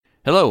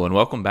Hello and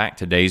welcome back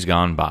to Days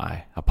Gone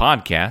By, a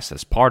podcast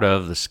that's part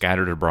of the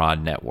Scattered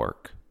Abroad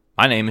Network.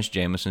 My name is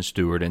Jamison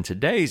Stewart, and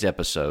today's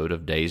episode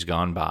of Days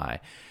Gone By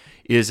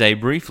is a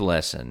brief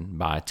lesson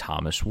by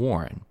Thomas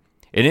Warren.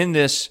 And in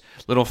this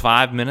little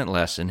 5-minute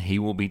lesson, he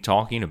will be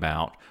talking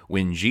about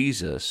when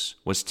Jesus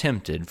was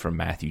tempted from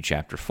Matthew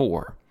chapter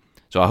 4.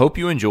 So I hope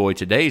you enjoy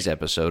today's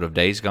episode of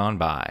Days Gone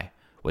By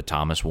with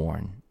Thomas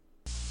Warren.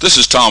 This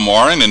is Tom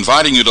Warren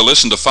inviting you to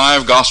listen to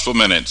 5 Gospel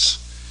Minutes.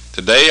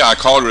 Today I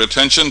call your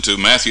attention to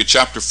Matthew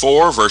chapter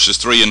 4, verses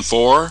 3 and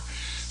 4,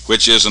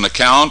 which is an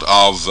account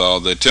of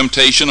the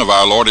temptation of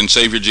our Lord and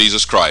Savior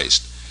Jesus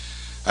Christ.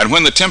 And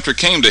when the tempter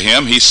came to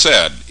him, he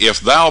said, "If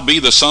thou be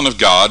the Son of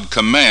God,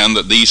 command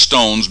that these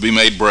stones be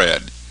made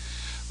bread."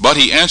 But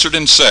he answered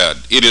and said,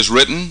 "It is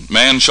written,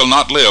 Man shall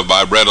not live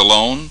by bread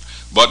alone,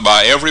 but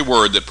by every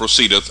word that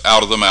proceedeth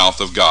out of the mouth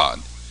of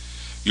God."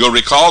 You'll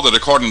recall that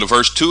according to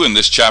verse 2 in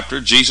this chapter,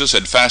 Jesus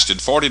had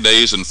fasted 40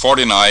 days and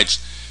 40 nights,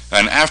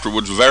 and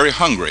afterwards very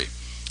hungry.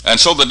 And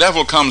so the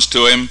devil comes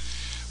to him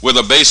with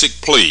a basic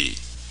plea.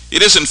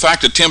 It is in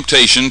fact a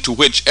temptation to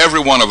which every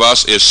one of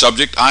us is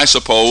subject, I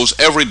suppose,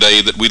 every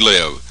day that we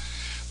live.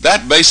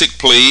 That basic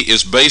plea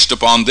is based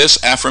upon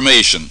this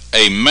affirmation: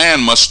 a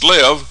man must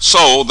live,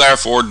 so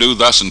therefore do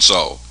thus and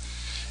so.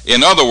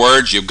 In other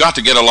words, you've got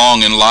to get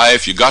along in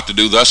life, you've got to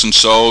do thus and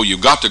so, you've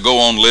got to go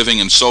on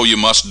living, and so you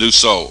must do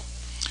so.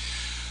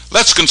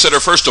 Let's consider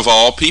first of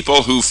all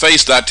people who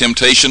face that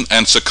temptation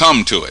and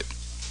succumb to it.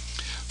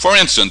 For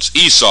instance,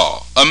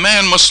 Esau, a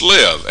man must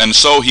live, and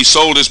so he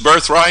sold his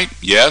birthright?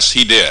 Yes,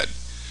 he did.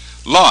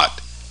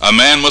 Lot, a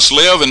man must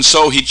live, and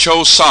so he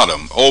chose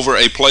Sodom over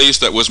a place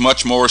that was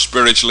much more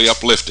spiritually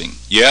uplifting.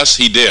 Yes,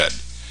 he did.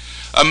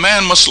 A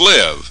man must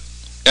live,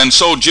 and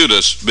so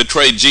Judas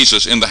betrayed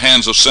Jesus in the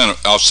hands of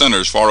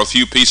sinners for a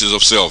few pieces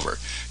of silver.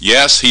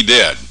 Yes, he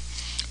did.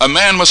 A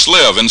man must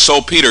live, and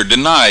so Peter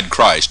denied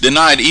Christ,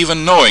 denied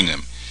even knowing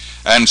him,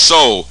 and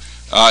so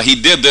he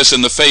did this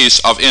in the face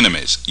of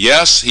enemies.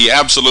 Yes, he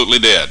absolutely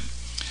did.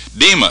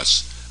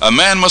 Demas, a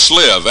man must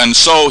live, and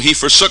so he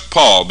forsook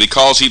Paul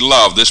because he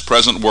loved this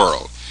present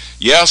world.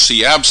 Yes,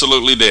 he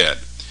absolutely did.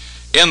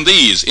 In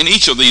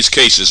each of these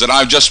cases that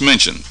I've just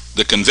mentioned,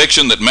 the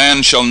conviction that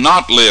man shall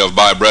not live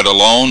by bread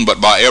alone,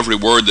 but by every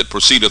word that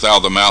proceedeth out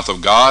of the mouth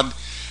of God,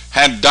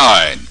 had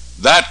died.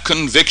 That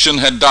conviction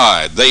had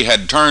died. They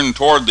had turned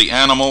toward the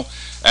animal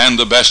and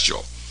the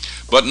bestial.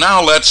 But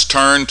now let's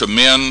turn to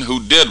men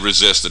who did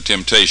resist the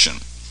temptation.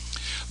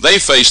 They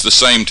faced the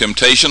same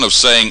temptation of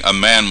saying a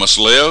man must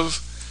live,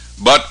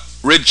 but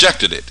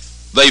rejected it.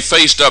 They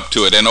faced up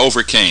to it and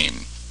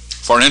overcame.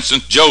 For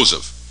instance,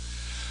 Joseph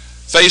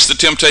faced the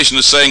temptation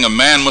of saying a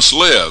man must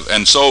live,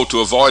 and so to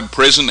avoid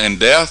prison and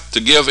death,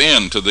 to give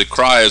in to the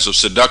cries of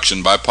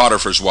seduction by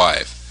Potiphar's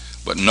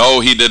wife. But no,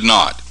 he did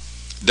not.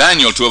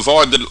 Daniel, to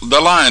avoid the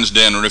lion's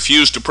den and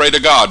refuse to pray to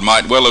God,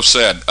 might well have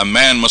said, a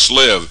man must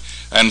live,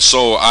 and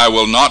so I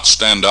will not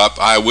stand up,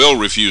 I will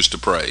refuse to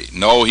pray.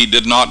 No, he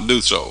did not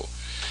do so.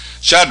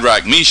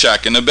 Shadrach,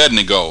 Meshach, and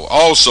Abednego,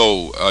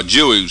 also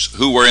Jews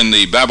who were in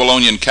the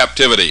Babylonian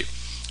captivity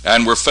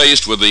and were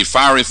faced with the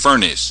fiery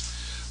furnace.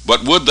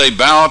 But would they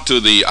bow to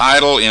the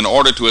idol in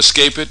order to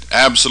escape it?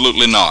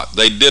 Absolutely not.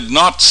 They did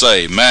not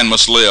say, man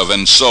must live,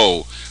 and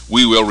so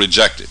we will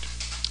reject it.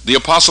 The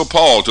Apostle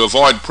Paul, to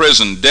avoid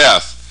prison,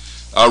 death,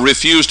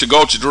 refused to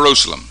go to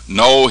Jerusalem.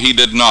 No, he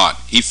did not.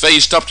 He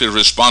faced up to his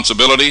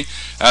responsibility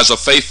as a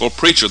faithful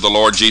preacher of the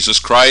Lord Jesus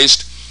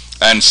Christ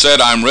and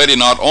said, I'm ready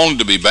not only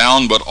to be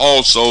bound, but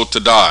also to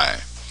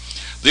die.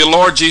 The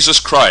Lord Jesus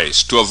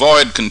Christ, to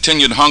avoid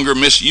continued hunger,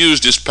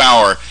 misused his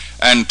power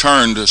and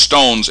turned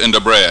stones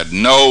into bread.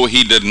 No,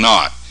 he did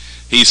not.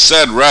 He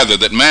said rather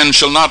that man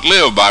shall not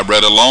live by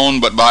bread alone,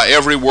 but by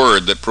every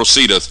word that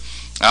proceedeth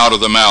out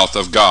of the mouth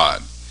of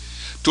God.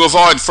 To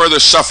avoid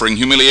further suffering,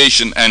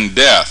 humiliation, and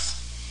death,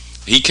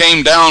 he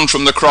came down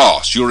from the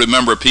cross. You'll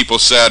remember people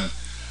said,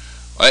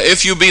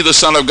 if you be the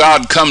Son of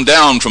God, come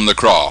down from the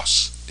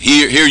cross.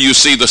 Here you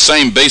see the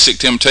same basic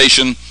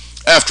temptation.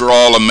 After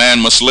all, a man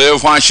must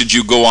live. Why should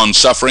you go on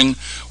suffering?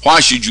 Why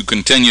should you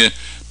continue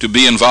to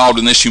be involved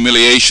in this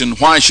humiliation?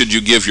 Why should you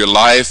give your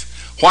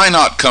life? Why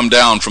not come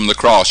down from the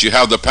cross? You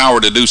have the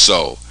power to do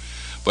so.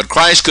 But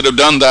Christ could have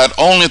done that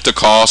only at the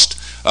cost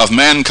of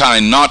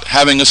mankind not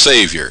having a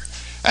Savior.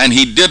 And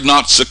he did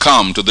not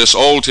succumb to this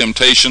old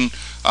temptation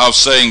of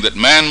saying that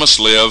man must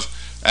live,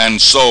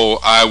 and so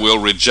I will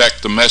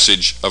reject the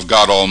message of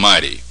God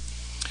Almighty.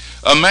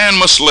 A man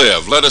must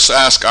live. Let us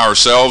ask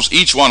ourselves,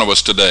 each one of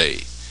us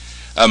today,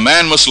 a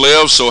man must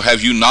live, so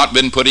have you not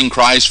been putting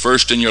Christ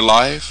first in your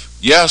life?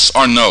 Yes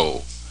or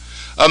no?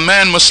 A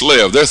man must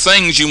live. There are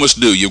things you must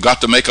do. You've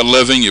got to make a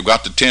living, you've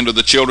got to tend to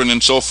the children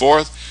and so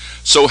forth.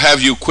 So have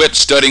you quit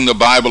studying the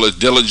Bible as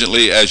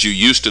diligently as you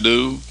used to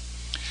do?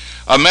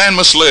 A man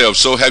must live,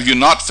 so have you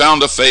not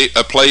found a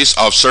place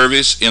of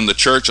service in the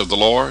church of the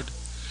Lord?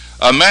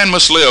 A man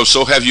must live,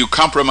 so have you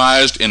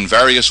compromised in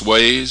various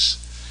ways?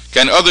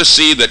 Can others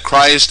see that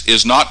Christ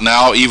is not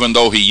now, even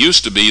though he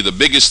used to be, the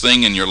biggest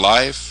thing in your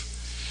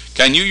life?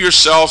 Can you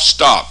yourself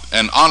stop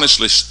and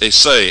honestly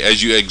say,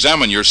 as you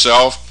examine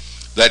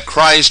yourself, that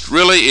Christ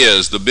really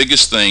is the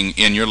biggest thing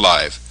in your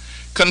life?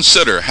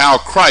 Consider how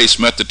Christ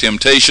met the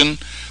temptation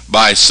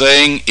by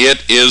saying,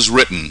 "It is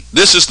written."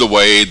 This is the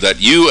way that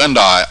you and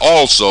I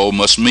also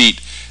must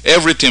meet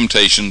every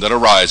temptation that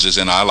arises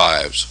in our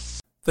lives.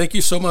 Thank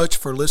you so much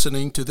for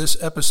listening to this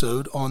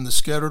episode on the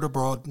Scattered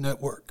Abroad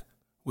Network.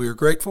 We are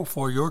grateful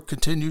for your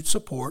continued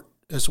support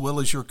as well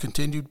as your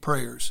continued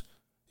prayers.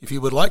 If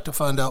you would like to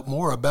find out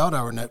more about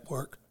our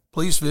network,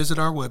 please visit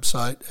our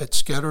website at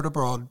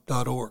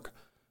scatteredabroad.org.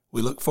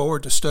 We look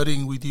forward to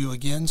studying with you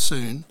again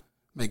soon.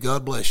 May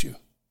God bless you.